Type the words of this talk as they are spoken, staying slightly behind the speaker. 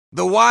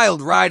The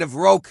wild ride of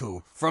Roku,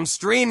 from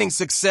streaming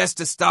success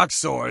to stock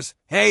soars.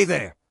 Hey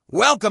there.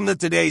 Welcome to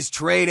today's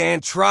Trade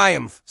and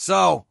Triumph.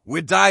 So,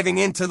 we're diving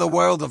into the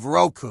world of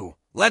Roku.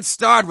 Let's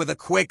start with a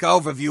quick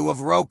overview of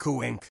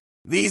Roku Inc.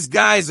 These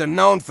guys are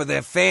known for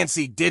their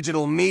fancy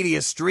digital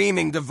media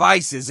streaming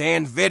devices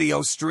and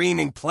video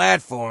streaming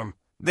platform.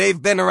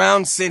 They've been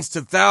around since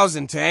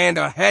 2000 and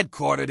are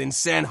headquartered in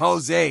San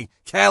Jose,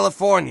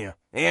 California.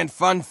 And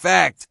fun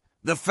fact,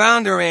 the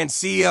founder and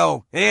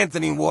CEO,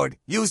 Anthony Wood,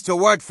 used to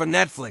work for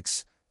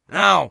Netflix.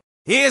 Now,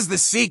 here's the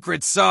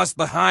secret sauce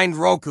behind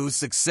Roku's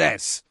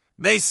success.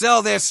 They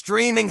sell their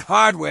streaming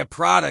hardware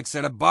products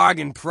at a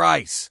bargain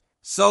price,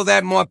 so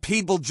that more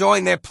people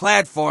join their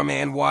platform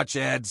and watch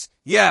ads.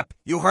 Yep,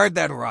 you heard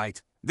that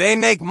right. They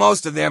make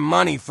most of their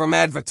money from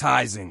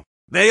advertising.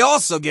 They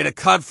also get a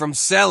cut from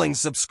selling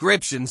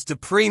subscriptions to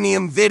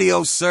premium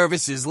video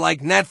services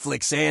like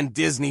Netflix and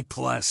Disney+.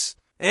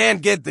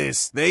 And get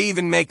this, they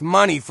even make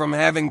money from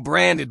having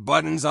branded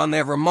buttons on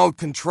their remote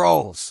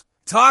controls.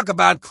 Talk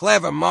about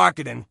clever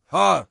marketing,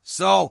 huh?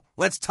 So,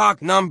 let's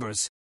talk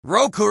numbers.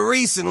 Roku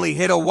recently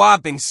hit a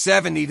whopping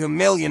 72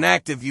 million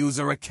active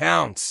user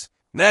accounts.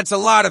 That's a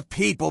lot of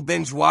people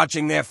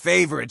binge-watching their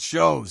favorite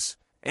shows.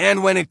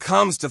 And when it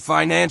comes to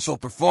financial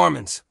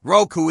performance,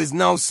 Roku is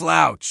no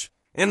slouch.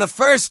 In the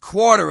first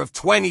quarter of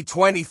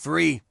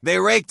 2023, they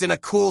raked in a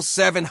cool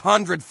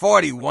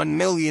 $741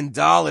 million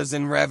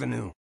in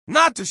revenue.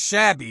 Not too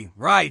shabby,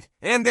 right?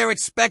 And they're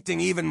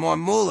expecting even more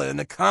moolah in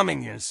the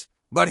coming years.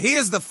 But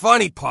here's the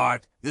funny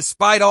part.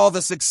 Despite all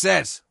the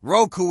success,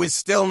 Roku is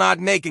still not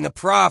making a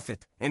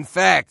profit. In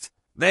fact,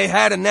 they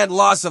had a net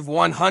loss of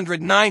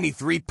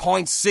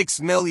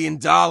 $193.6 million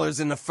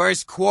in the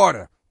first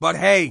quarter. But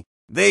hey,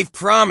 they've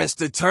promised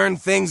to turn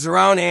things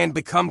around and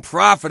become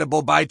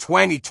profitable by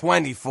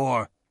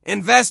 2024.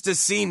 Investors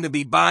seem to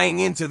be buying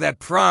into that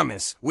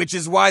promise, which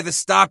is why the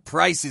stock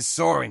price is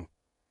soaring.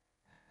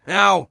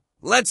 Now,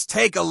 let's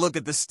take a look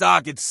at the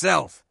stock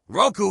itself.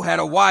 Roku had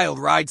a wild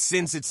ride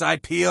since its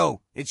IPO.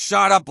 It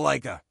shot up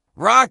like a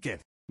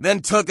rocket,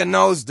 then took a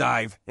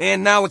nosedive,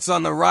 and now it's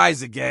on the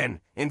rise again.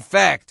 In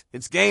fact,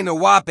 it's gained a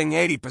whopping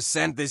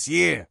 80% this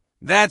year.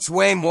 That's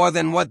way more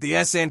than what the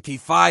S&P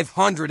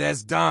 500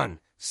 has done.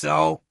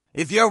 So,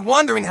 if you're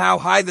wondering how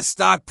high the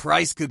stock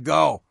price could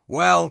go,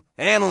 well,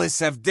 analysts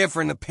have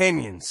different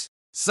opinions.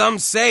 Some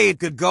say it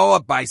could go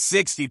up by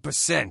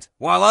 60%,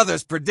 while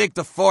others predict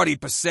a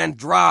 40%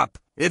 drop.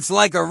 It's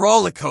like a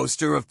roller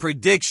coaster of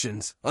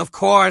predictions. Of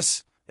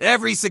course,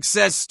 every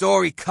success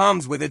story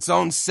comes with its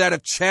own set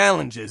of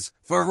challenges.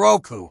 For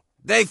Roku,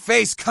 they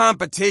face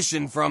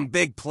competition from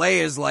big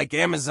players like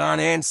Amazon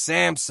and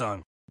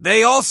Samsung.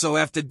 They also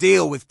have to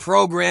deal with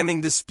programming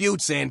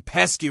disputes and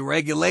pesky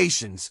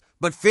regulations.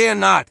 But fear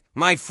not,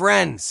 my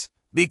friends,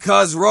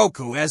 because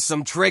Roku has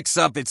some tricks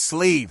up its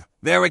sleeve.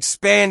 They're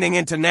expanding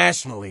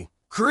internationally,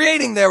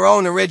 creating their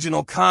own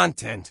original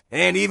content,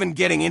 and even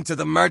getting into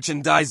the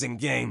merchandising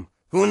game.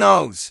 Who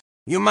knows?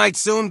 You might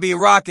soon be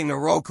rocking a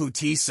Roku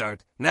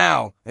t-shirt.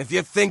 Now, if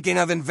you're thinking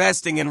of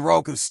investing in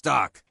Roku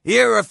stock,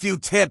 here are a few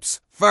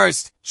tips.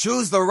 First,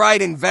 choose the right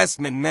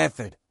investment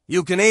method.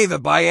 You can either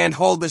buy and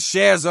hold the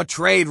shares or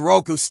trade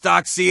Roku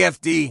stock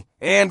CFD.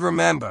 And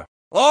remember,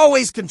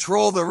 always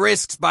control the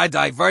risks by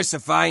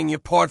diversifying your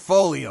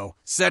portfolio,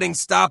 setting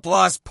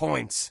stop-loss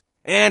points,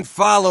 and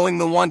following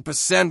the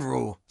 1%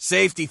 rule.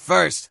 Safety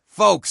first,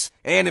 folks,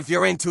 and if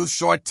you're into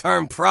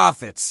short-term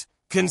profits,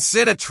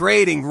 consider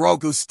trading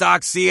Roku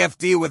stock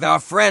CFD with our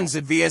friends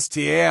at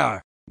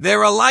VSTAR.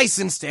 They're a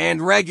licensed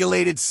and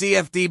regulated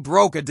CFD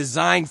broker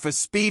designed for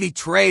speedy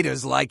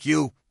traders like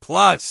you.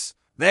 Plus,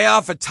 they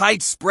offer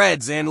tight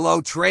spreads and low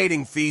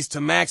trading fees to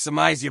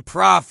maximize your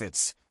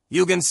profits.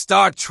 You can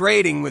start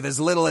trading with as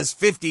little as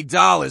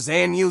 $50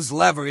 and use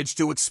leverage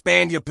to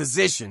expand your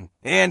position.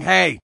 And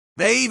hey,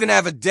 they even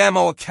have a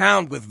demo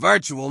account with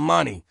virtual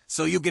money,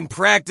 so you can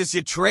practice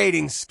your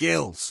trading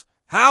skills.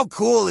 How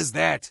cool is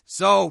that?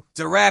 So,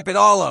 to wrap it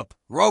all up,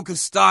 Roku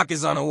stock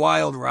is on a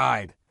wild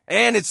ride.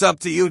 And it's up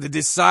to you to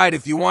decide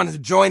if you want to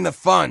join the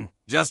fun.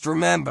 Just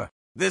remember,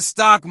 the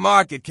stock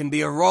market can be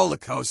a roller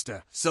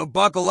coaster, so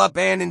buckle up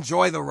and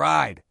enjoy the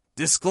ride.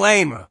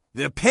 Disclaimer,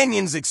 the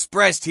opinions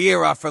expressed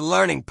here are for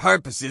learning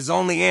purposes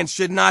only and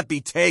should not be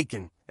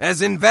taken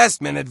as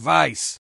investment advice.